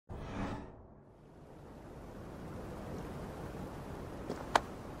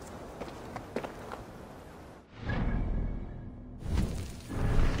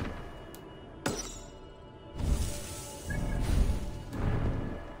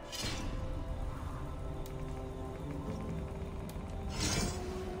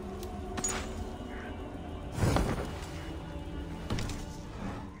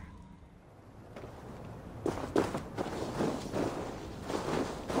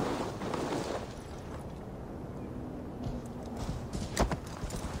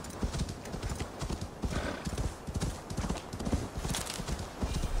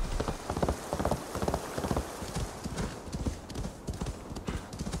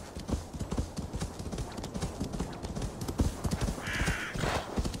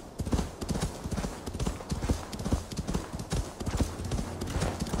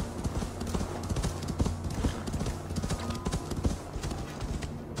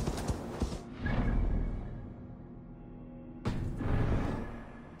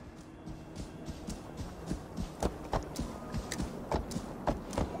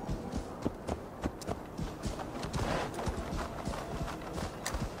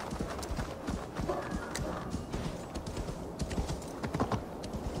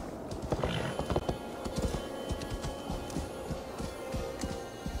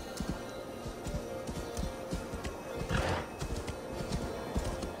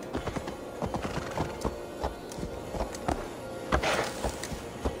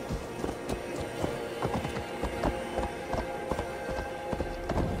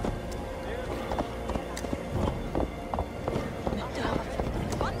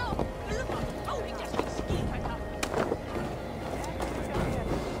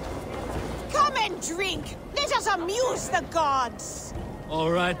drink! Let us amuse the gods!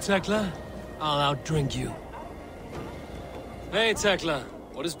 All right, Tekla. I'll outdrink you. Hey, Tekla.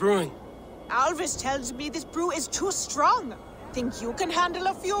 What is brewing? Alvis tells me this brew is too strong. Think you can handle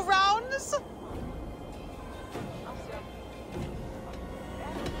a few rounds?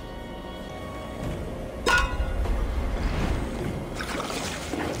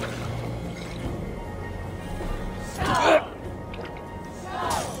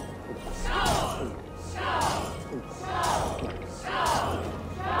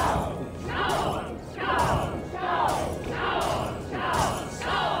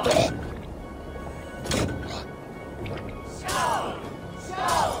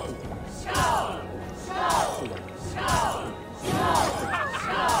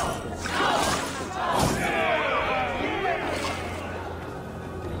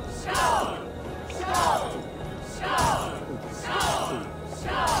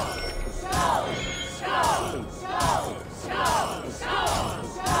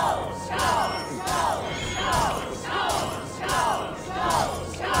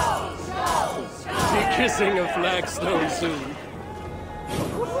 Kissing a flagstone soon.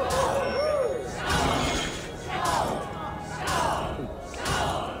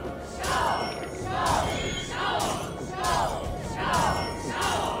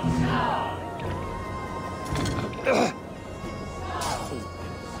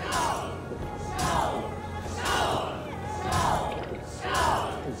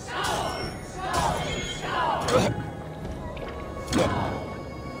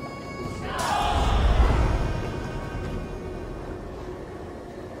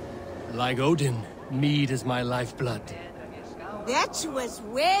 Like Odin, mead is my lifeblood. That was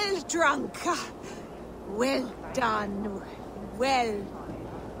well drunk. Well done. Well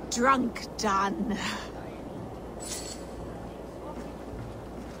drunk done.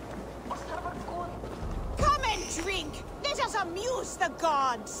 Come and drink. Let us amuse the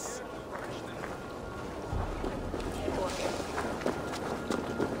gods.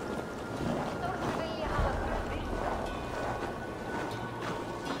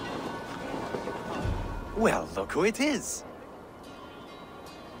 Well, look who it is.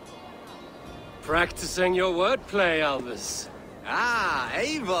 Practicing your wordplay, Alvis. Ah,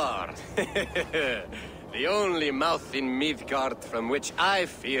 Eivor! The only mouth in Midgard from which I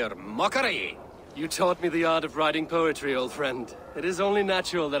fear mockery. You taught me the art of writing poetry, old friend. It is only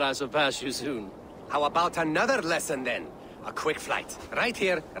natural that I surpass you soon. How about another lesson then? A quick flight. Right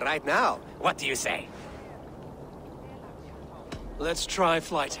here, right now. What do you say? Let's try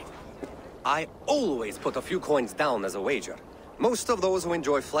flighting. I always put a few coins down as a wager. Most of those who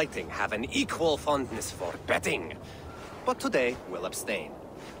enjoy flighting have an equal fondness for betting. But today, we'll abstain.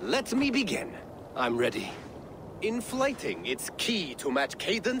 Let me begin. I'm ready. In flighting, it's key to match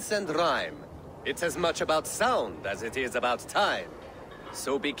cadence and rhyme. It's as much about sound as it is about time.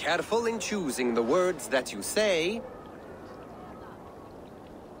 So be careful in choosing the words that you say.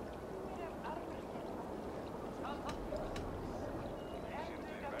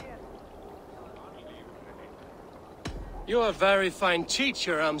 You're a very fine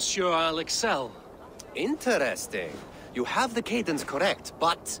teacher. I'm sure I'll excel. Interesting. You have the cadence correct,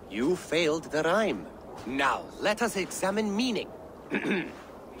 but you failed the rhyme. Now, let us examine meaning.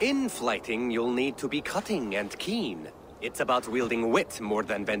 In flighting, you'll need to be cutting and keen. It's about wielding wit more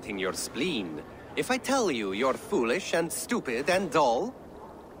than venting your spleen. If I tell you you're foolish and stupid and dull,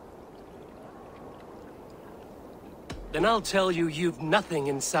 then I'll tell you you've nothing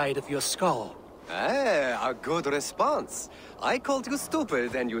inside of your skull. ah, a good response. I called you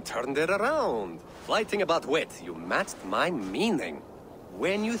stupid and you turned it around. Flighting about wit, you matched my meaning.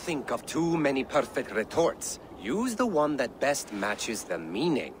 When you think of too many perfect retorts, use the one that best matches the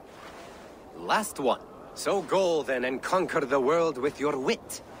meaning. Last one. So go then and conquer the world with your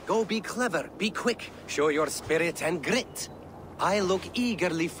wit. Go be clever, be quick, show your spirit and grit. I look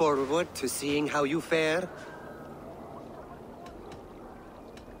eagerly forward to seeing how you fare.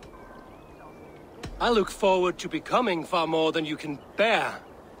 I look forward to becoming far more than you can bear.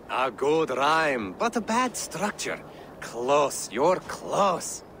 A good rhyme, but a bad structure. Close, you're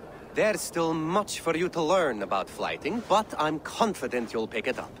close. There's still much for you to learn about flighting, but I'm confident you'll pick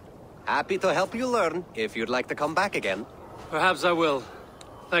it up. Happy to help you learn, if you'd like to come back again. Perhaps I will.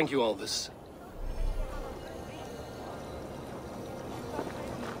 Thank you, Alvis.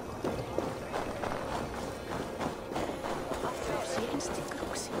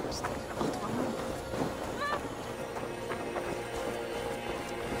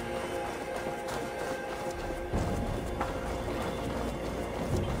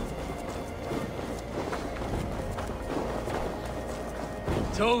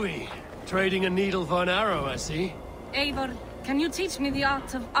 Toby, Trading a needle for an arrow, I see. Eivor, can you teach me the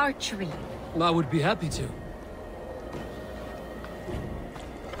art of archery? I would be happy to.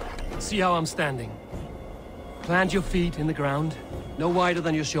 See how I'm standing. Plant your feet in the ground, no wider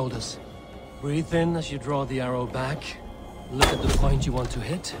than your shoulders. Breathe in as you draw the arrow back. Look at the point you want to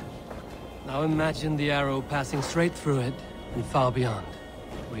hit. Now imagine the arrow passing straight through it and far beyond.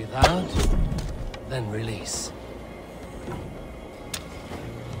 Breathe out, then release.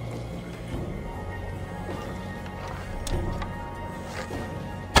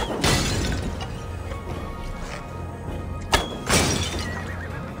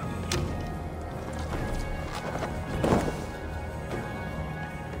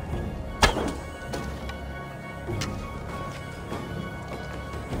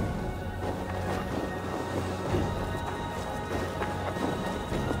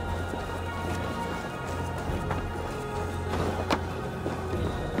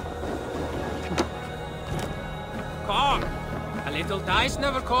 Come! A little dice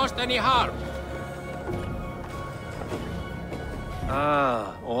never caused any harm.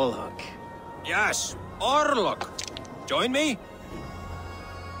 Ah, Olhak. Yes, Orlok. Join me?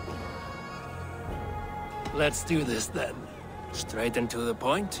 Let's do this then. Straight and to the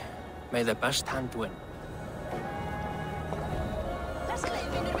point. May the best hand win.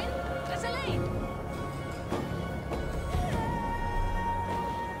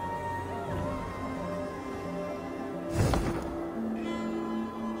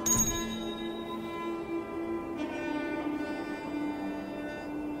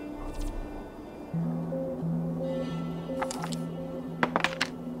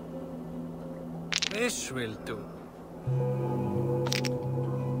 This will do.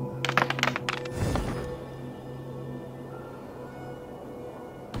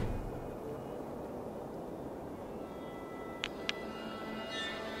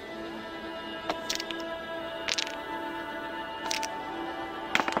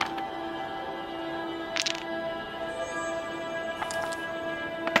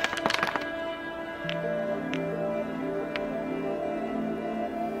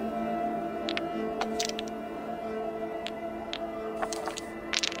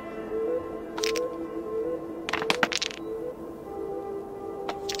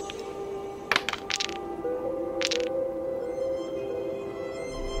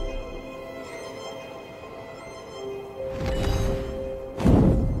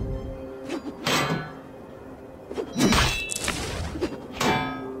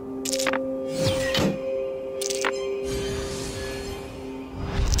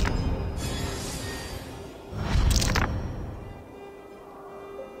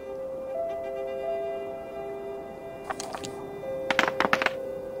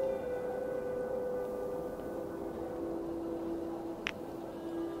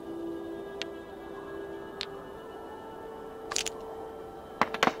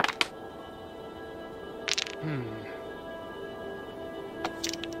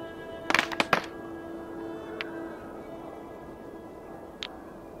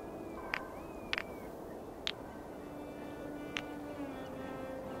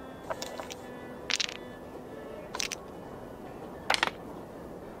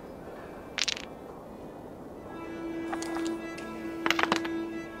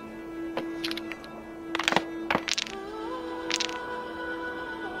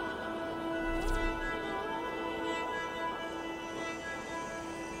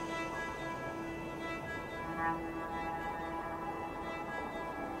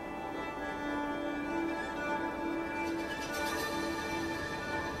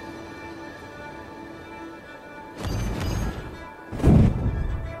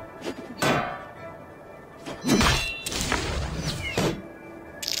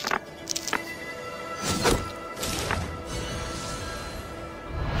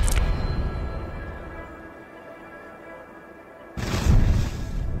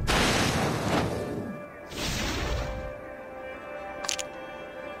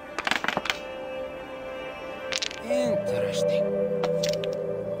 Interesting.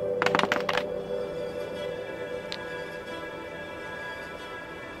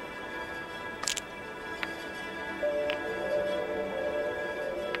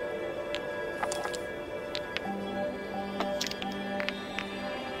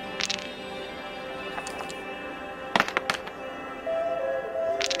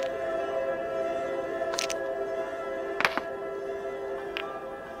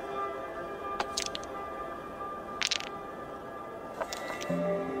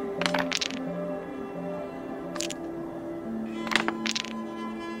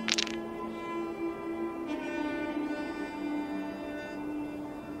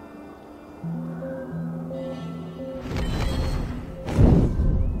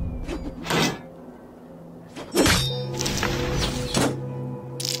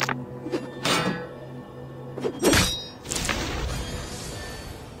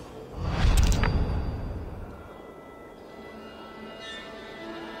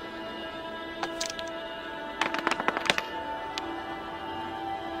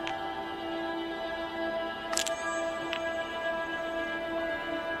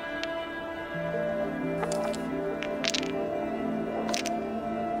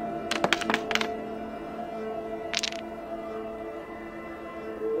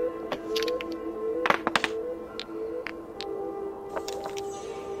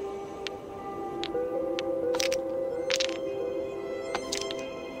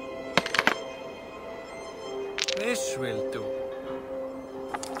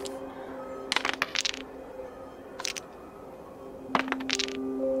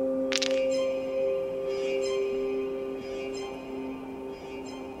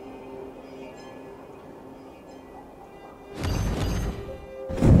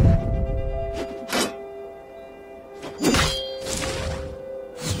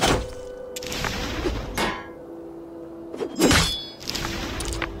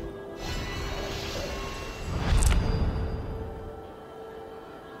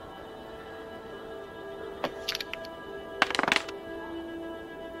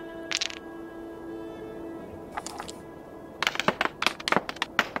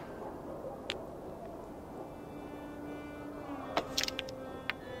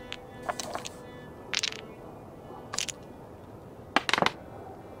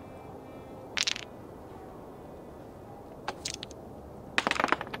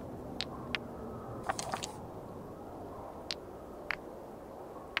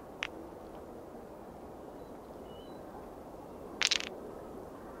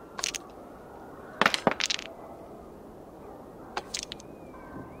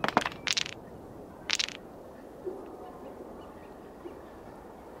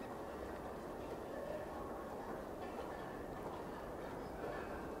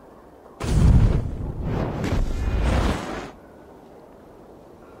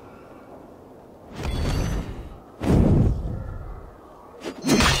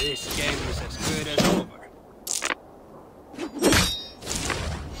 This game is as good as over.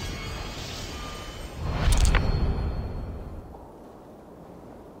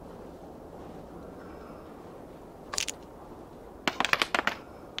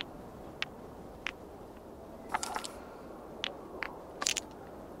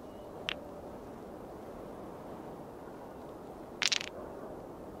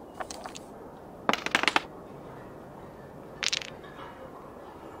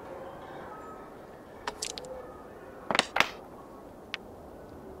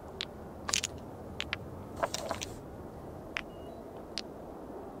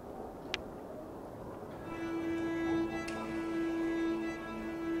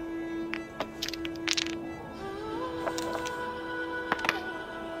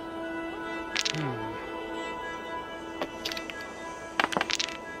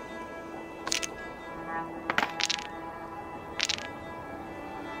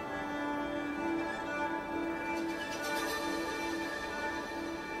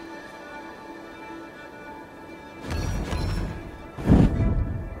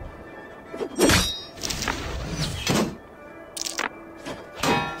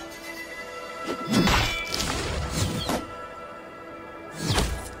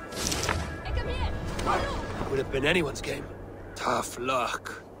 Could have been anyone's game. Tough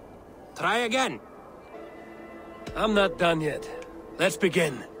luck. Try again. I'm not done yet. Let's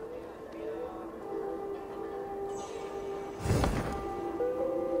begin.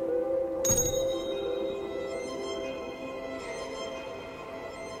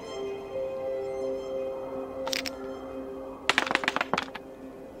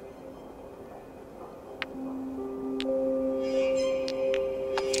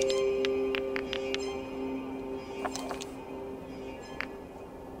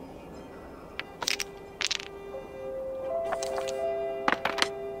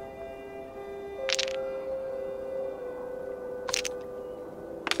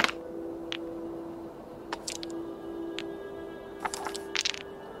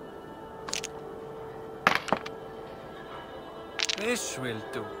 This will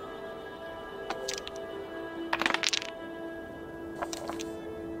do.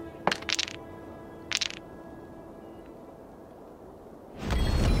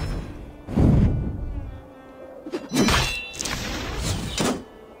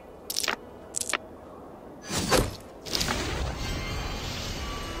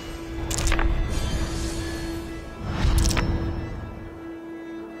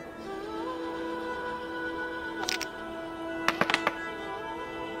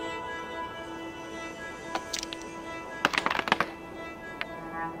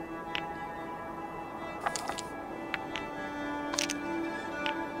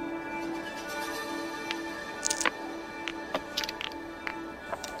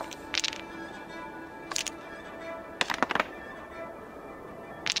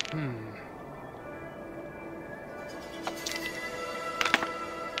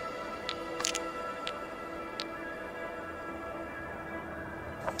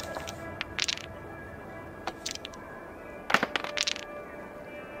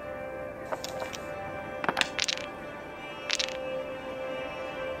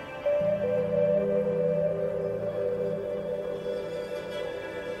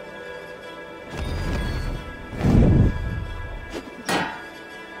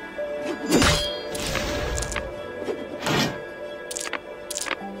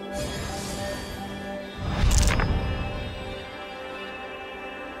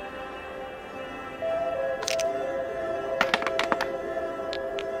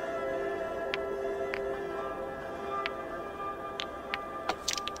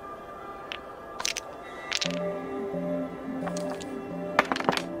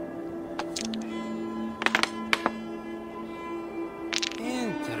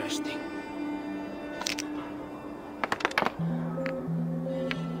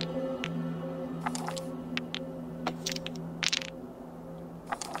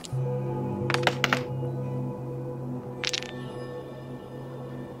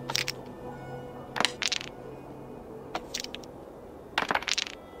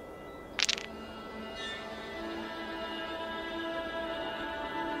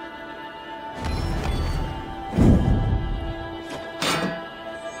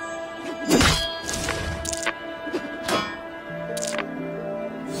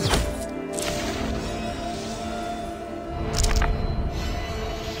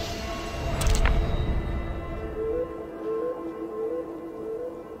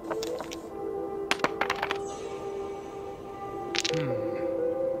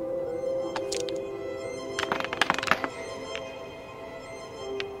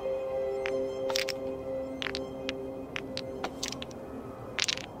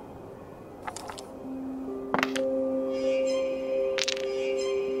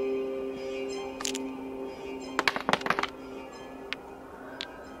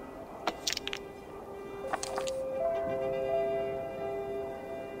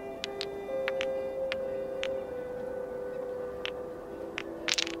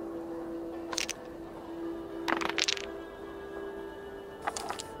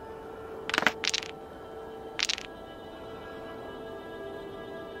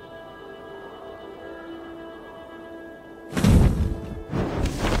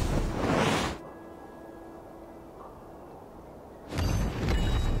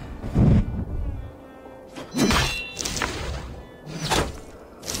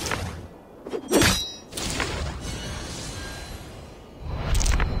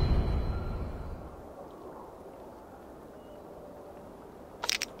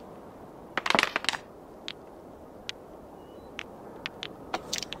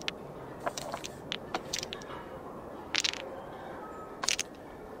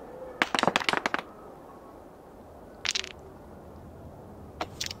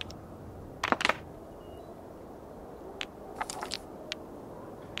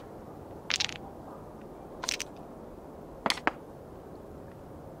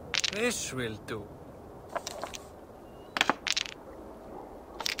 This will do.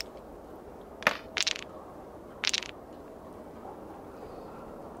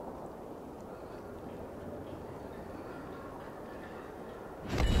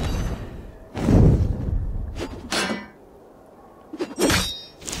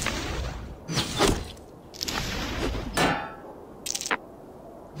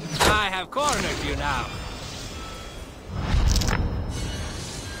 I have cornered you now.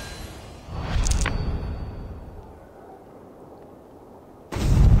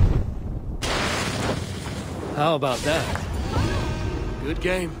 How about that? Good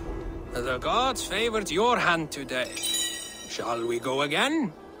game. The gods favored your hand today. Shall we go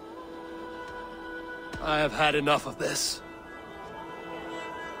again? I have had enough of this.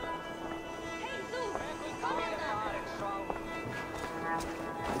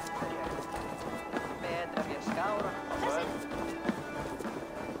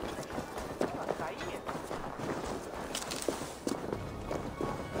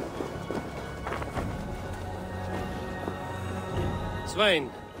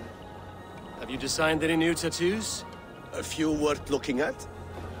 Svein, have you designed any new tattoos? A few worth looking at?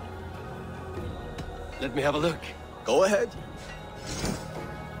 Let me have a look. Go ahead.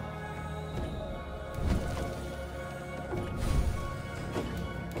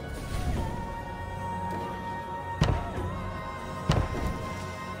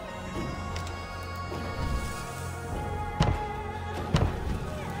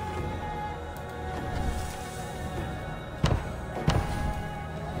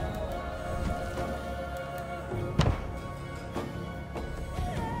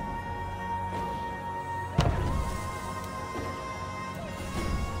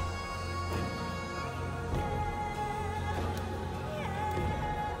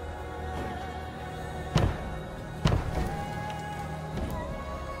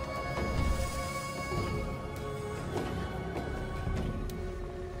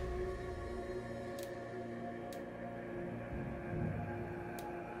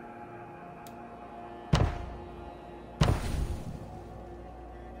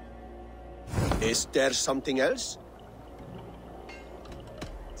 Is there something else?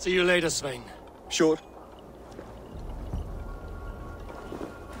 See you later, Svein. Sure.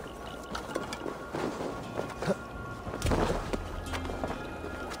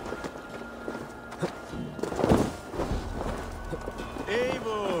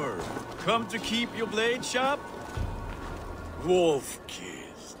 Eivor, come to keep your blade sharp?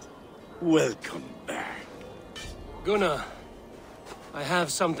 Wolf-kissed, welcome back. Gunnar, I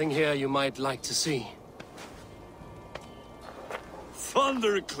have something here you might like to see.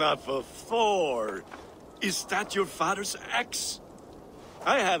 Thunderclap of Thor! Is that your father's axe?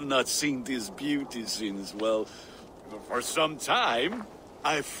 I have not seen this beauty since, well, for some time.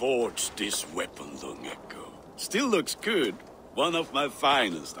 I forged this weapon long ago. Still looks good. One of my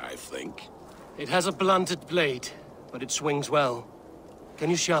finest, I think. It has a blunted blade, but it swings well. Can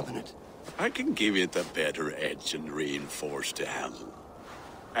you sharpen it? I can give it a better edge and reinforce the handle.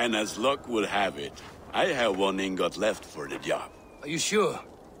 And as luck would have it, I have one ingot left for the job. Are you sure?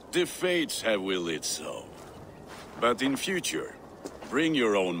 The fates have willed it so. But in future, bring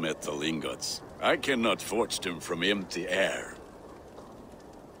your own metal ingots. I cannot forge them from empty air.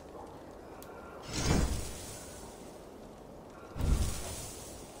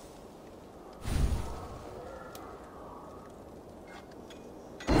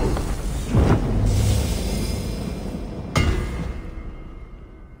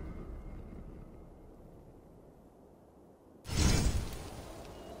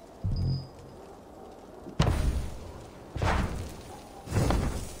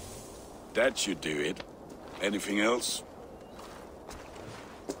 That should do it. Anything else?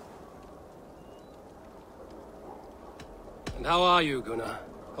 And how are you, Gunnar?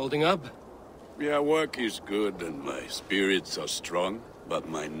 Holding up? Yeah, work is good and my spirits are strong, but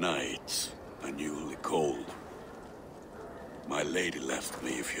my nights are newly cold. My lady left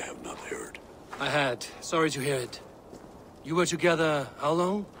me, if you have not heard. I had. Sorry to hear it. You were together how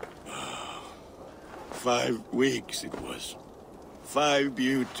long? 5 weeks it was. 5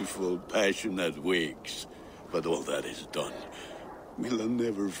 beautiful, passionate weeks. But all that is done. Will I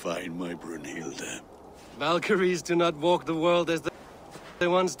never find my Brunhilde? Valkyries do not walk the world as they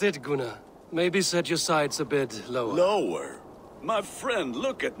once did, Gunnar. Maybe set your sights a bit lower. Lower? My friend,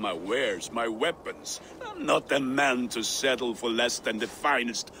 look at my wares, my weapons. I'm not a man to settle for less than the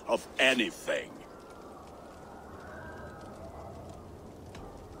finest of anything.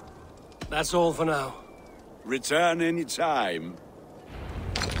 That's all for now. Return any time.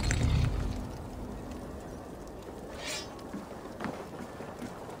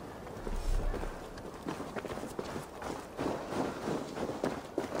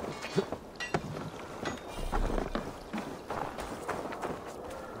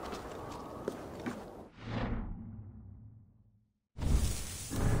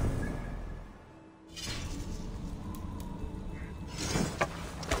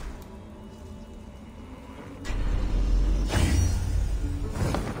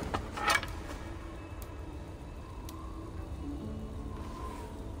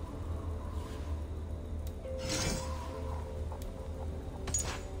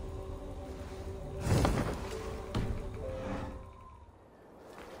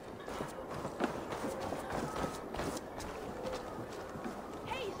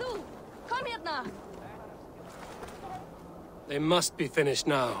 They must be finished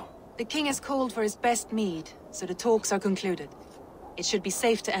now. The king has called for his best mead, so the talks are concluded. It should be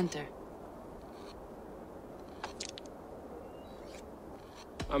safe to enter.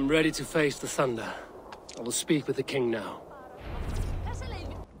 I'm ready to face the thunder. I will speak with the king now.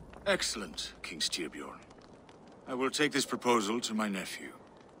 Excellent, King Styrbjorn. I will take this proposal to my nephew.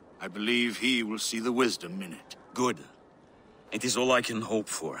 I believe he will see the wisdom in it. Good. It is all I can hope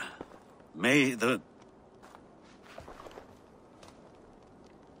for. May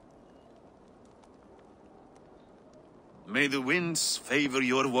the winds favor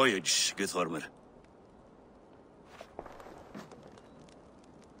your voyage, Guthormer.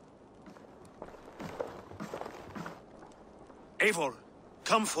 Eivor,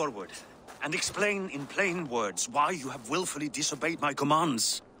 come forward, and explain in plain words why you have willfully disobeyed my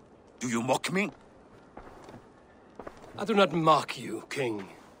commands. Do you mock me? I do not mock you, King.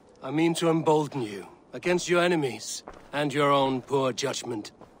 I mean to embolden you against your enemies and your own poor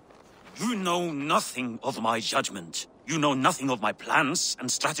judgment. You know nothing of my judgment. You know nothing of my plans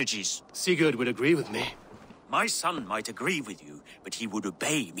and strategies. Sigurd would agree with me. My son might agree with you, but he would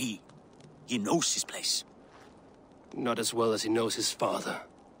obey me. He knows his place. Not as well as he knows his father.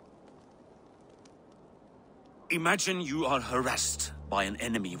 Imagine you are harassed by an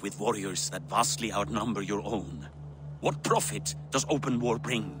enemy with warriors that vastly outnumber your own. What profit does open war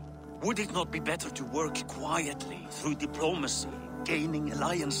bring? Would it not be better to work quietly through diplomacy, gaining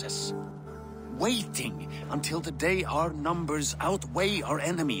alliances? Waiting until the day our numbers outweigh our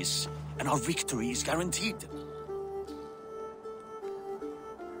enemies and our victory is guaranteed.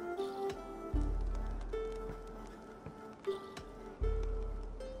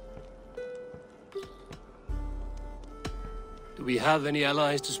 Do we have any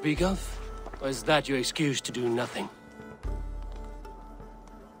allies to speak of? Or is that your excuse to do nothing?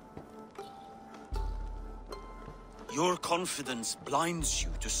 Your confidence blinds you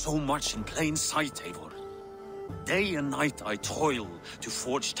to so much in plain sight, Eivor. Day and night I toil to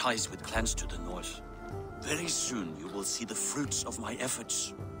forge ties with clans to the north. Very soon you will see the fruits of my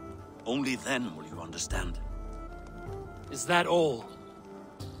efforts. Only then will you understand. Is that all?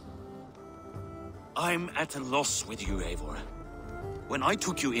 I'm at a loss with you, Eivor. When I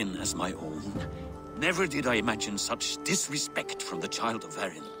took you in as my own, never did I imagine such disrespect from the child of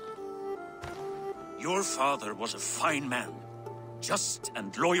Varin. Your father was a fine man. Just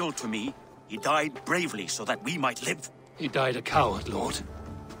and loyal to me, he died bravely so that we might live. He died a coward, Lord.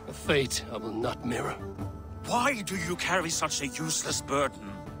 A fate I will not mirror. Why do you carry such a useless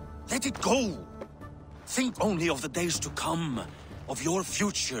burden? Let it go! Think only of the days to come, of your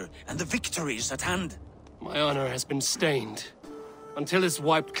future and the victories at hand. My honor has been stained. Until it's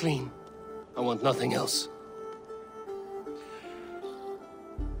wiped clean, I want nothing else.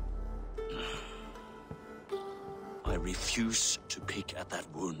 I refuse to pick at that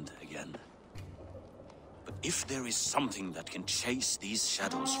wound again. But if there is something that can chase these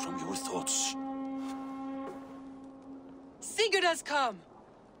shadows from your thoughts... Sigurd has come!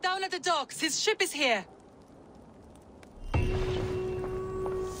 Down at the docks, his ship is here!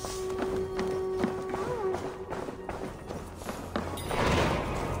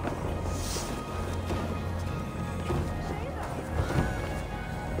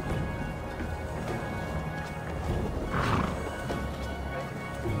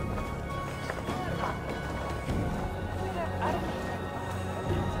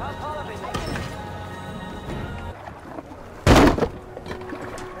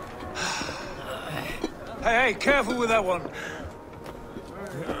 Hey, careful with that one.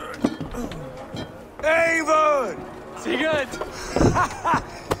 Eivor! Sigurd!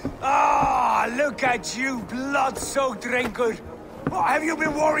 Ah, look at you, blood-soaked drinker. What have you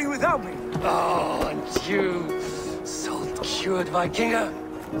been worrying without me? Oh, and you, salt-cured Vikinger.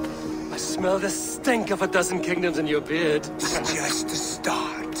 I smell the stink of a dozen kingdoms in your beard. It's just the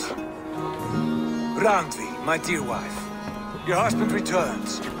start. Randvi, my dear wife, your husband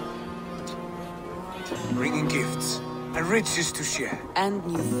returns. Bringing gifts and riches to share. And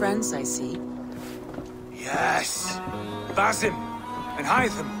new friends, I see. Yes. Basim and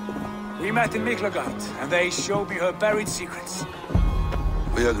Hytham. We met in Miklagard, and they showed me her buried secrets.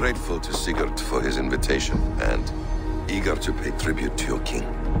 We are grateful to Sigurd for his invitation, and eager to pay tribute to your king.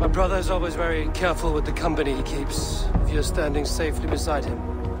 My brother is always very careful with the company he keeps. If you're standing safely beside him,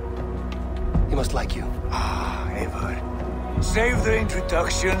 he must like you. Ah, Eivor. Save the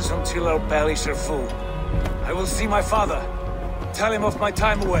introductions until our bellies are full. I will see my father. Tell him of my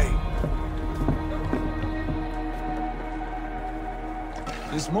time away.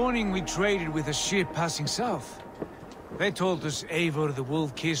 This morning we traded with a ship passing south. They told us Eivor the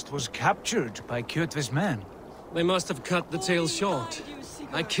Wolf-Kissed was captured by Kjotve's men. They must have cut the tale short.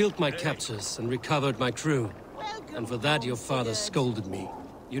 I killed my captors and recovered my crew. And for that your father scolded me.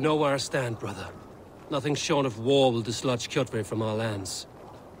 You know where I stand, brother. Nothing short of war will dislodge Kjotve from our lands.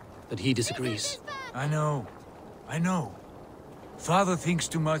 But he disagrees. I know. Father thinks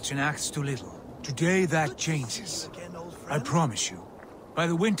too much and acts too little. Today that changes. I promise you. By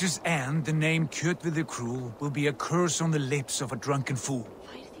the winter's end, the name Kjotve the Cruel will be a curse on the lips of a drunken fool.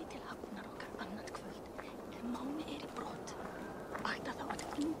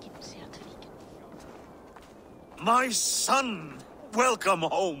 My son! Welcome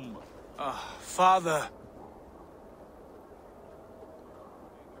home! Father.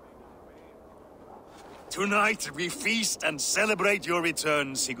 Tonight we feast and celebrate your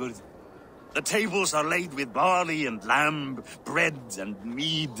return, Sigurd. The tables are laid with barley and lamb, bread and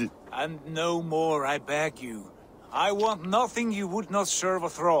mead. And no more, I beg you. I want nothing you would not serve a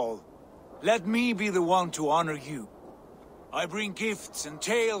thrall. Let me be the one to honor you. I bring gifts and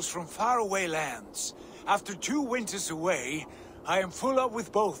tales from faraway lands. After 2 winters away, I am full up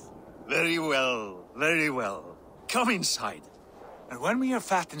with both. Very well, very well. Come inside. And when we are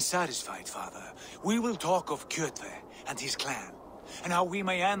fat and satisfied, Father, we will talk of Kjotve and his clan, and how we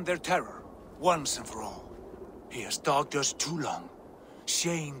may end their terror, once and for all. He has dogged us too long,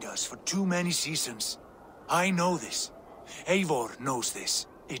 shamed us for too many seasons. I know this. Eivor knows this.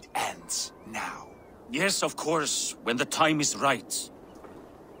 It ends now. Yes, of course, when the time is right.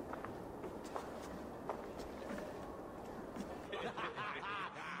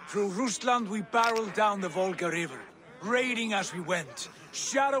 Through Rusland we barreled down the Volga River, raiding as we went.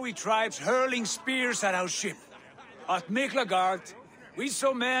 Shadowy tribes hurling spears at our ship. At Miklagard, we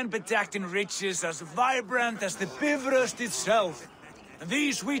saw men bedecked in riches as vibrant as the Bifrost itself. And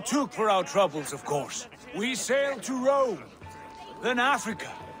these we took for our troubles, of course. We sailed to Rome, then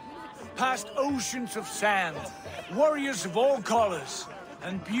Africa, past oceans of sand, warriors of all colors,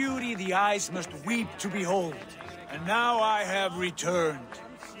 and beauty the eyes must weep to behold. And now I have returned,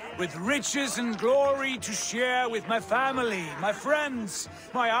 with riches and glory to share with my family, my friends,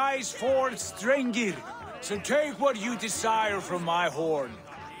 my eyes-forged Strengir. So take what you desire from my horn.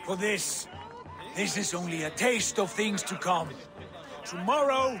 For this is only a taste of things to come.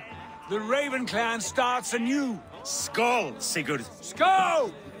 Tomorrow, the Raven clan starts anew. Skål, Sigurd.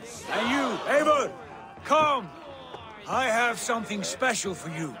 Skål! And you, Eivor, come. I have something special for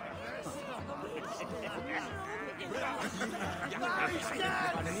you.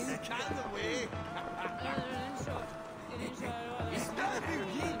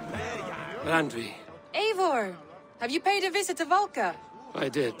 Randvi. Eivor! Have you paid a visit to Valka? I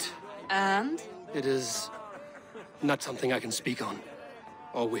did. And? It is not something I can speak on,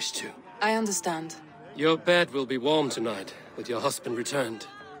 or wish to. I understand. Your bed will be warm tonight, with your husband returned.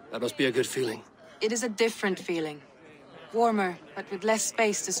 That must be a good feeling. It is a different feeling. Warmer, but with less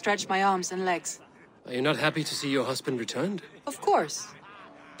space to stretch my arms and legs. Are you not happy to see your husband returned? Of course.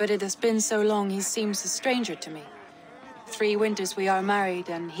 But it has been so long he seems a stranger to me. 3 winters we are married,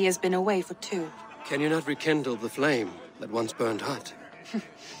 and he has been away for 2. Can you not rekindle the flame that once burned hot?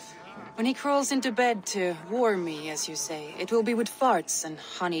 When he crawls into bed to warm me, as you say, it will be with farts and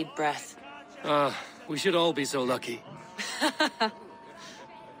honeyed breath. Ah, we should all be so lucky.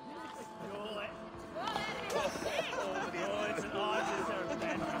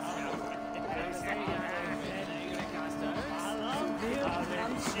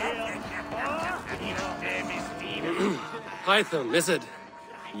 Hytham, is it?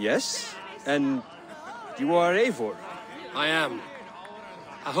 Yes, and you are Eivor. I am.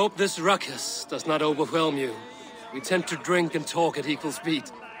 I hope this ruckus does not overwhelm you. We tend to drink and talk at equal speed.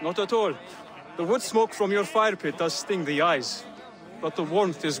 Not at all. The wood smoke from your fire pit does sting the eyes, but the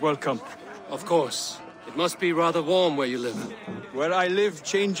warmth is welcome. Of course. It must be rather warm where you live. Where I live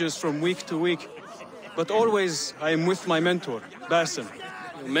changes from week to week, but always I am with my mentor, Basim.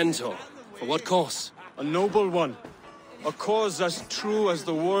 Your mentor? For what cause? A noble one. A cause as true as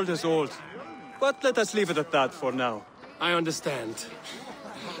the world is old. But let us leave it at that for now. I understand.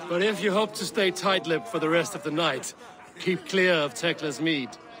 But if you hope to stay tight-lipped for the rest of the night, keep clear of Tekla's mead.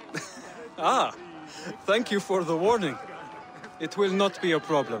 Ah, thank you for the warning. It will not be a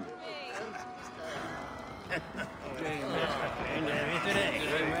problem.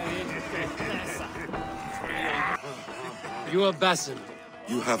 You are Basim.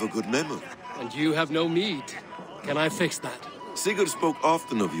 You have a good memory. And you have no mead. Can I fix that? Sigurd spoke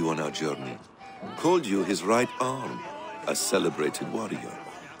often of you on our journey. Called you his right arm, a celebrated warrior.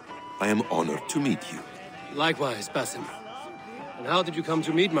 I am honored to meet you. Likewise, Basim. And how did you come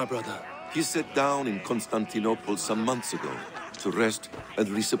to meet my brother? He sat down in Constantinople some months ago to rest and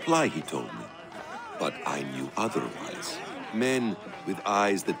resupply, he told me. But I knew otherwise. Men with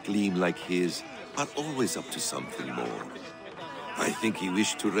eyes that gleam like his are always up to something more. I think he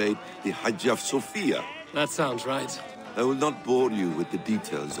wished to raid the Hagia Sophia. That sounds right. I will not bore you with the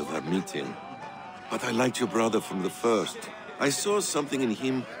details of our meeting. But I liked your brother from the first. I saw something in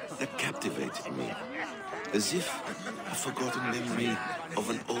him that captivated me. As if a forgotten memory of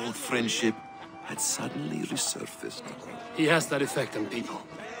an old friendship had suddenly resurfaced. He has that effect on people.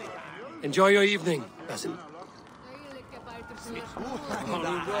 Enjoy your evening, Basim.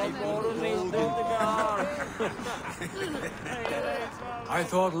 I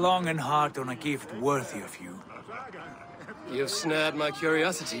thought long and hard on a gift worthy of you. You've snared my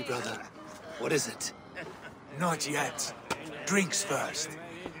curiosity, brother. What is it? Not yet. Drinks first.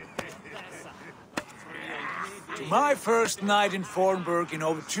 To my first night in Fornburg in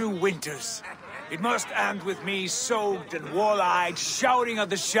over 2 winters. It must end with me soaked and wall-eyed, shouting at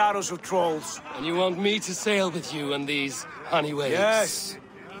the shadows of trolls. And you want me to sail with you on these honey waves? Yes.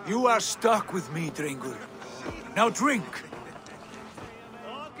 You are stuck with me, Dringur. Now drink.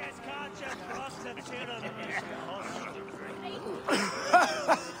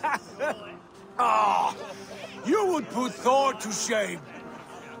 Ah, you would put Thor to shame.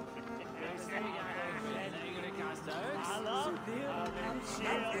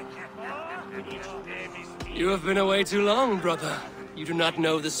 You have been away too long, brother. You do not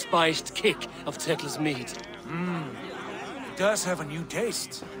know the spiced kick of Tekla's mead. It does have a new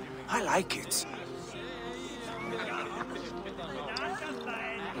taste. I like it.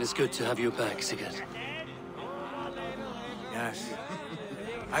 It is good to have you back, Sigurd. Yes.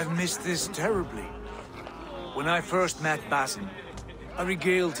 I've missed this terribly. When I first met Basim, I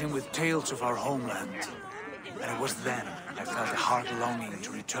regaled him with tales of our homeland. And it was then I felt a heart longing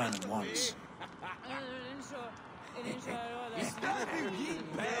to return at once.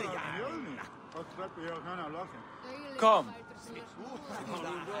 Come.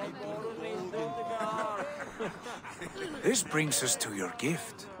 This brings us to your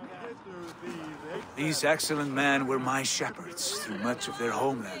gift. These excellent men were my shepherds through much of their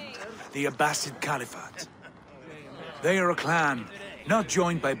homeland, the Abbasid Caliphate. They are a clan not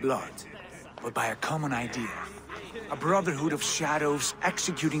joined by blood, but by a common idea. A brotherhood of shadows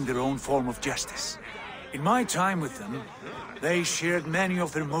executing their own form of justice. In my time with them, they shared many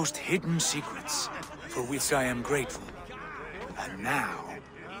of their most hidden secrets, for which I am grateful. And now,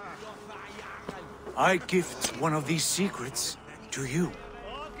 I gift one of these secrets to you.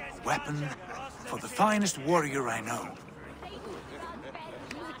 A weapon for the finest warrior I know.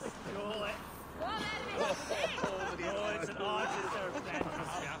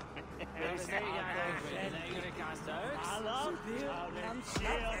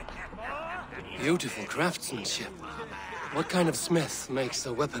 Beautiful craftsmanship. What kind of smith makes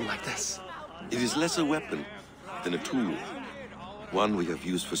a weapon like this? It is less a weapon than a tool. One we have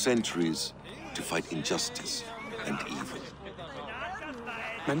used for centuries to fight injustice and evil.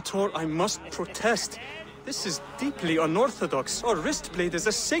 Mentor, I must protest. This is deeply unorthodox. Our wrist blade is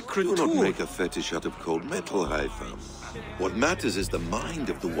a sacred tool. Do not make a fetish out of cold metal, Haitham. What matters is the mind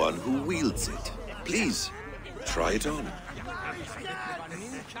of the one who wields it. Please, try it on.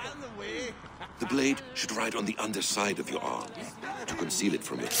 The blade should ride on the underside of your arm, to conceal it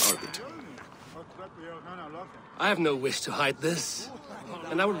from your target. I have no wish to hide this.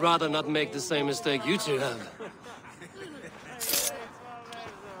 And I would rather not make the same mistake you two have.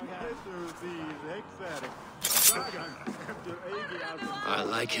 I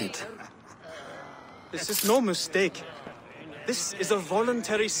like it. This is no mistake. This is a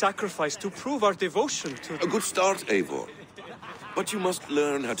voluntary sacrifice to prove our devotion to... A good start, Eivor. But you must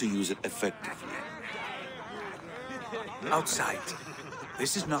learn how to use it effectively. Outside.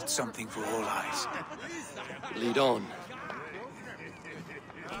 This is not something for all eyes. Lead on.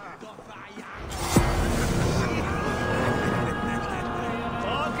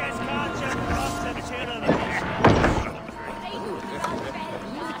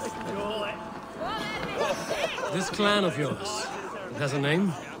 This clan of yours, it has a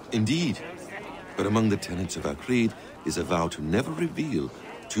name? Indeed. But among the tenets of our creed is a vow to never reveal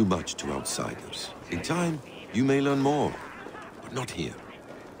too much to outsiders. In time, you may learn more. But not here,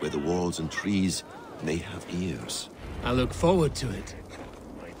 where the walls and trees may have ears. I look forward to it.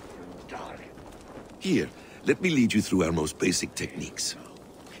 Here, let me lead you through our most basic techniques.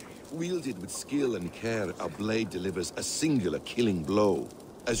 Wielded with skill and care, our blade delivers a singular killing blow.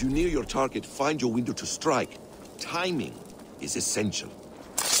 As you near your target, find your window to strike. Timing is essential.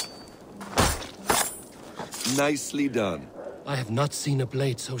 Nicely done. I have not seen a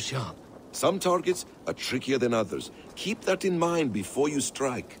blade so sharp. Some targets are trickier than others. Keep that in mind before you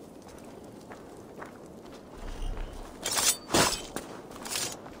strike.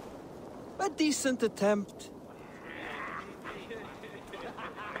 A decent attempt.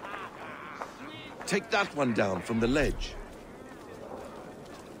 Take that one down from the ledge.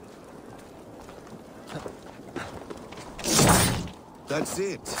 That's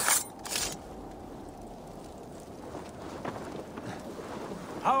it.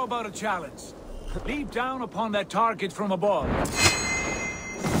 How about a challenge? Leap down upon that target from above.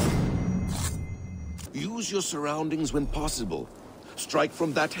 Use your surroundings when possible. Strike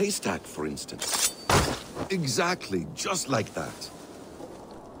from that haystack, for instance. Exactly, just like that.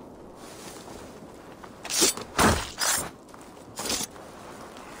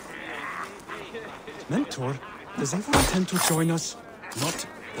 Mentor, does Eivor intend to join us? Not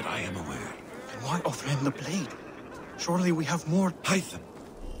that I am aware. Then why offer him the blade? Surely we have more... Hytham.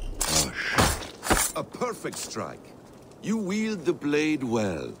 Hush. A perfect strike. You wield the blade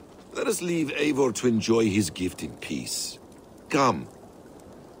well. Let us leave Eivor to enjoy his gift in peace. Come.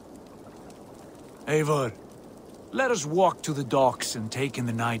 Eivor, let us walk to the docks and take in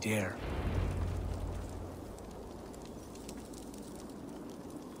the night air.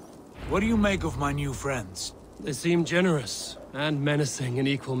 What do you make of my new friends? They seem generous and menacing in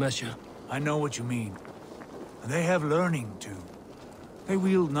equal measure. I know what you mean. And they have learning, too. They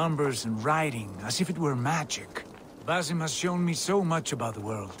wield numbers and writing as if it were magic. Basim has shown me so much about the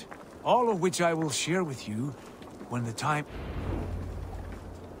world, all of which I will share with you when the time...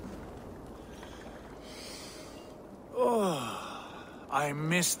 Oh, I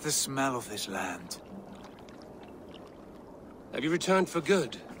miss the smell of this land. Have you returned for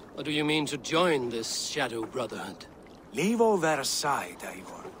good? Or do you mean to join this Shadow Brotherhood? Leave all that aside,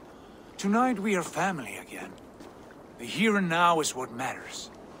 Eivor. Tonight we are family again. The here and now is what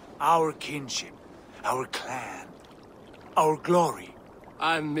matters. Our kinship, our clan, our glory.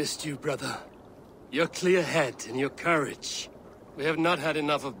 I missed you, brother. Your clear head and your courage. We have not had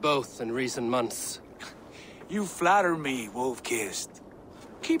enough of both in recent months. You flatter me, Wolf-Kissed.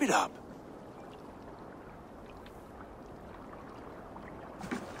 Keep it up.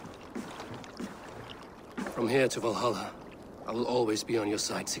 From here to Valhalla, I will always be on your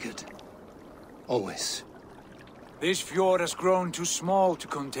side, Sigurd. Always. This fjord has grown too small to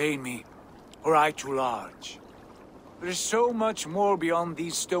contain me, or I too large. There is so much more beyond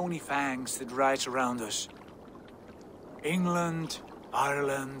these stony fangs that rise around us. England,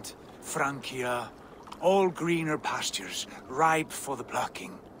 Ireland, Francia, all greener pastures, ripe for the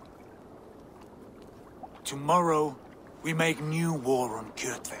plucking. Tomorrow, we make new war on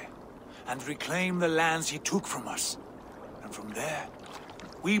Kjotve, and reclaim the lands he took from us. And from there,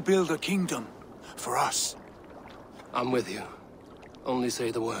 we build a kingdom for us. I'm with you. Only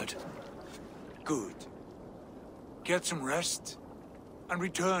say the word. Good. Get some rest, and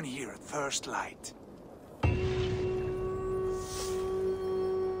return here at first light.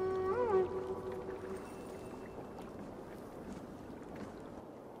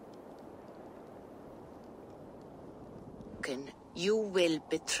 You will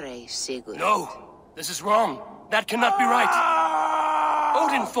betray Sigurd. No! This is wrong. That cannot be right.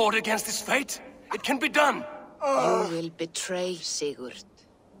 Odin fought against his fate. It can be done. You will betray Sigurd.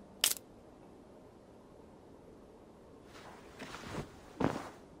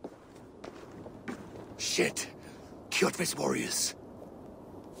 Shit. Kjotve's warriors.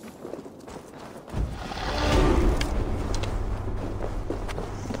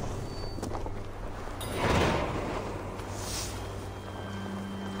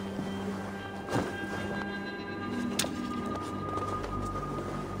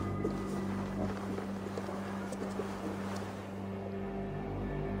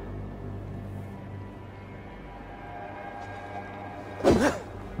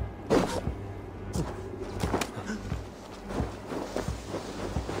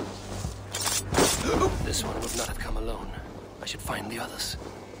 This one would not have come alone. I should find the others.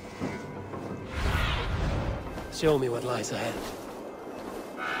 Show me what lies ahead.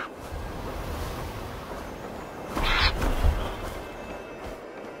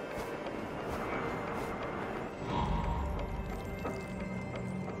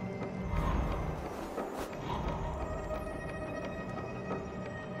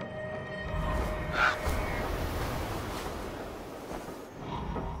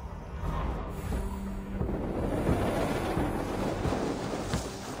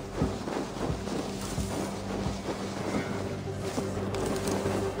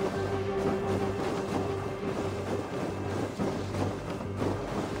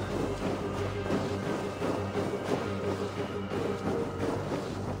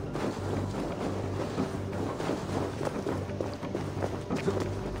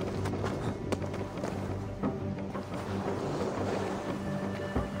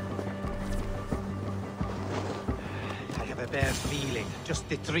 a bare feeling, just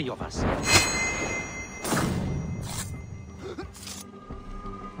the three of us.